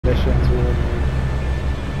munitions we would need.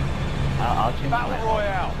 I'll change Battle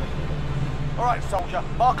Royale. Alright, soldier,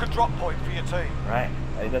 mark a drop point for your team. Right,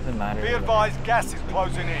 it doesn't matter. Be advised, gas is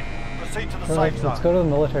closing in. Proceed to the safe zone. Let's go to the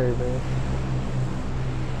military base.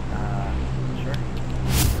 Sure.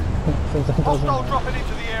 Since it doesn't Hostile dropping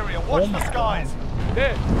into the area. Watch the skies.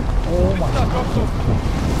 There. Oh my god.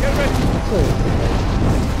 Get ready.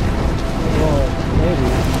 Well, maybe.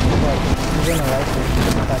 But he's gonna like it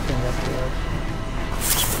if I can get to it.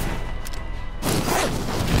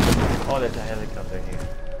 Oh, there's a helicopter here.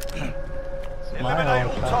 Eliminate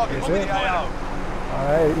all targets with the AO.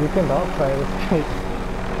 Alright, you can dogfight with me.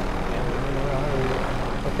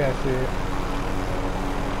 Okay, I see it.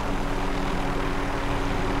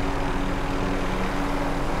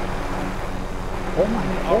 Oh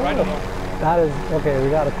my god. That is, okay, we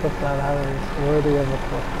gotta clip that. That is worthy of a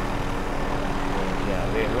clip. Yeah,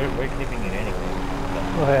 we're keeping it anyway.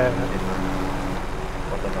 Okay.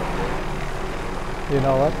 You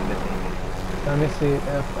know what? Let me see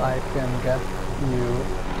if I can get you.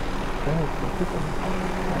 Get him.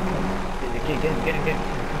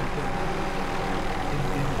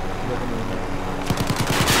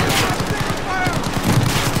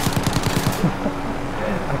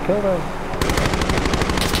 I killed him.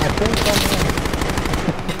 I killed someone.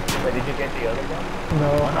 Wait, did you get the other one? No,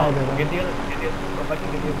 I didn't. Get the other. Go back and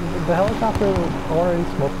get the other. The helicopter was already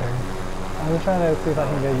smoking. I'm just trying to see if I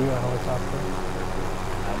can get you a helicopter.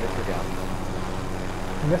 I missed it out.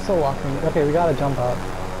 Missile walking. Okay, we gotta jump out.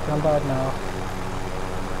 Jump out now.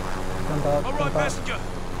 Jump out. All right, passenger.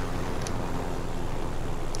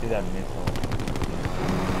 See that missile?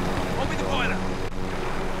 On with the boiler.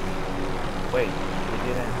 Wait, we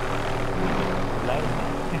didn't. Light it.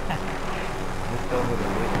 Let's go with the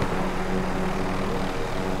wheel.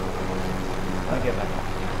 I'll get back.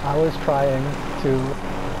 I was trying to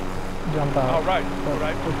jump out. All right. But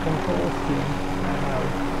the control scheme.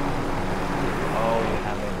 Oh, you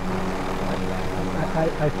haven't.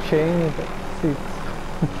 I changed seats,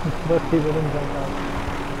 but he wouldn't jump out.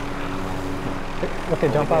 Okay,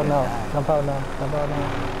 jump out now. Jump out now. Jump out now.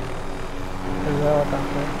 There's a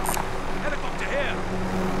helicopter. Helicopter here.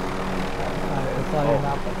 It's not even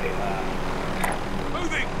up.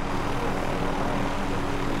 Moving.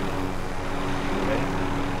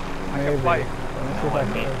 Maybe. fly. Let me see if I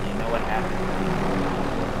can. You know what happened?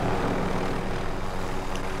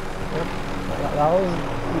 That was,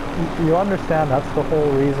 you understand, that's the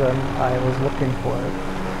whole reason I was looking for it.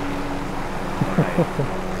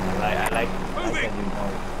 I like that you know.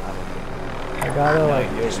 I gotta like,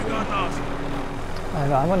 Disregard last. I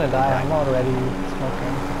know, I'm gonna die, I'm already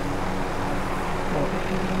smoking.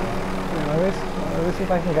 Well, let me see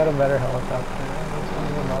if I can get a better helicopter. This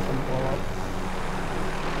one's about to blow up.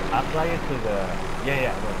 I'll fly it to the...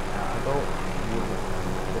 Yeah, look. I'll go...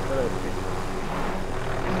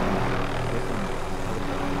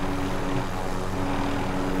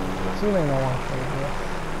 Assuming no one plays it.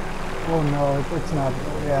 Oh no, it's not.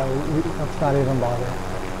 Yeah, let's not even bother.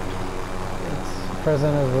 It's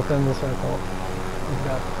President is within the circle. He's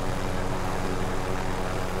got.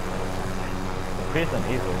 The prison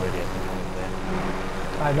is already at the there.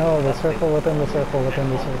 I know, the circle within the circle within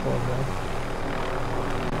the circle is there.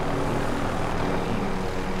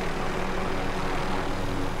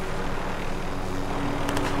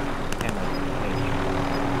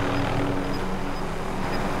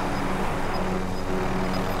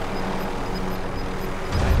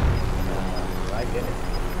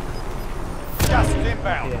 Gas is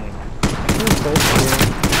inbound.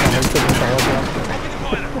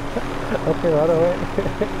 Okay, run away.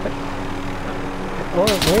 Oh,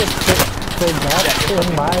 wait, they're not in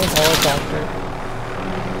my helicopter.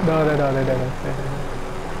 No, they didn't.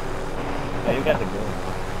 Yeah, you got the good.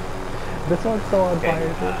 This one's so on fire.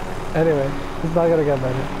 Anyway, it's not gonna get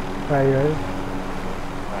better. Right, you ready?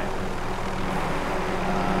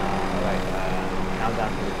 Alright, countdown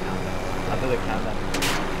to the countdown. I'll do the countdown.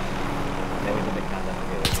 Then we do the countdown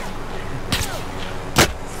together again.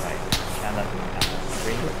 Right, countdown to the countdown.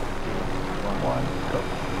 3, 2, 1, go.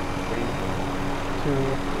 3, 2,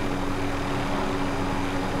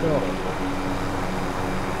 go.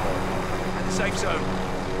 At the safe zone.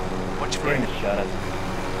 Watch your Getting friend. shot at.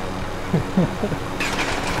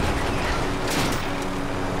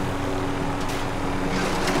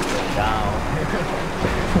 Down.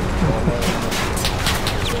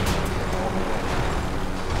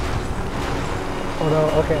 Oh no,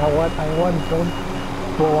 okay, I won, don't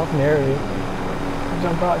blow up near me.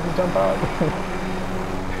 Jump out, just jump out.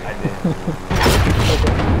 I did.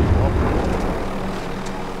 Okay.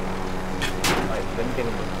 Alright, let me get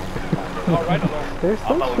in. All right, along. They're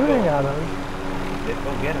still shooting at us. Yeah, Let's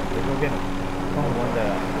go get him. Let's go get him. The one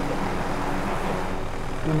that.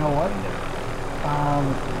 You know what?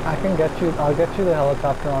 I can get you. I'll get you the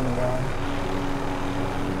helicopter on the ground.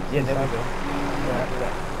 Yeah, there we go. Yeah. Do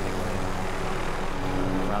that.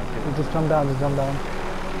 Round two. Just jump down. Just jump down.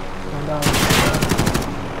 Jump down.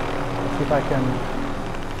 Let's see if I can.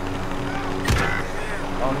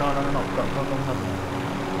 Oh no. Don't help me.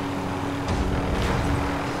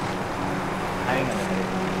 Hang on a minute.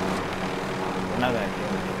 We're not gonna kill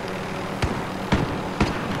him.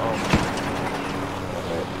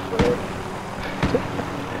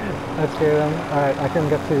 I scared him. Alright, I can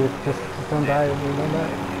get to you. Just don't die. You don't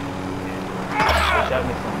die. You shot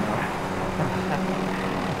me some more.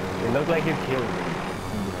 It looked like you killed me.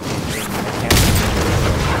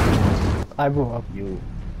 I blew up.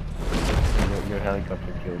 Your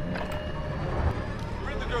helicopter killed me.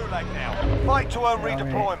 We're in the gulag now. Fight to earn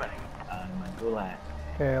redeployment. My gulag.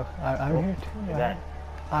 Okay, I'm here too. Is that?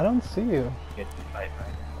 I don't see you. Get to fight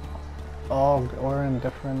right now. Oh, we're in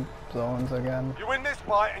different zones again. You win this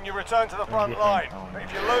fight and you return to the front line. But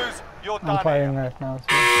if you lose, you're I'm done fighting here. right now. So.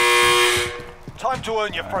 Time to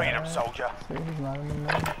earn your freedom, soldier. See, he's not in the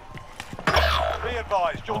middle. Be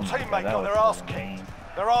advised, your Oh my teammate God, that got their was ass so kicked. lame.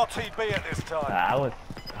 They're RTB at this time. I was.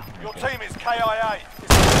 Your team is KIA.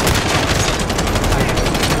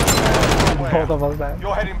 Both of us died.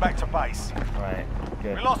 You're heading back to base. Alright,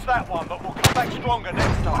 good. We lost that one, but we'll come back stronger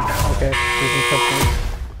next time. Okay, you can cut me.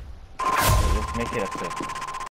 Let's make it a 6.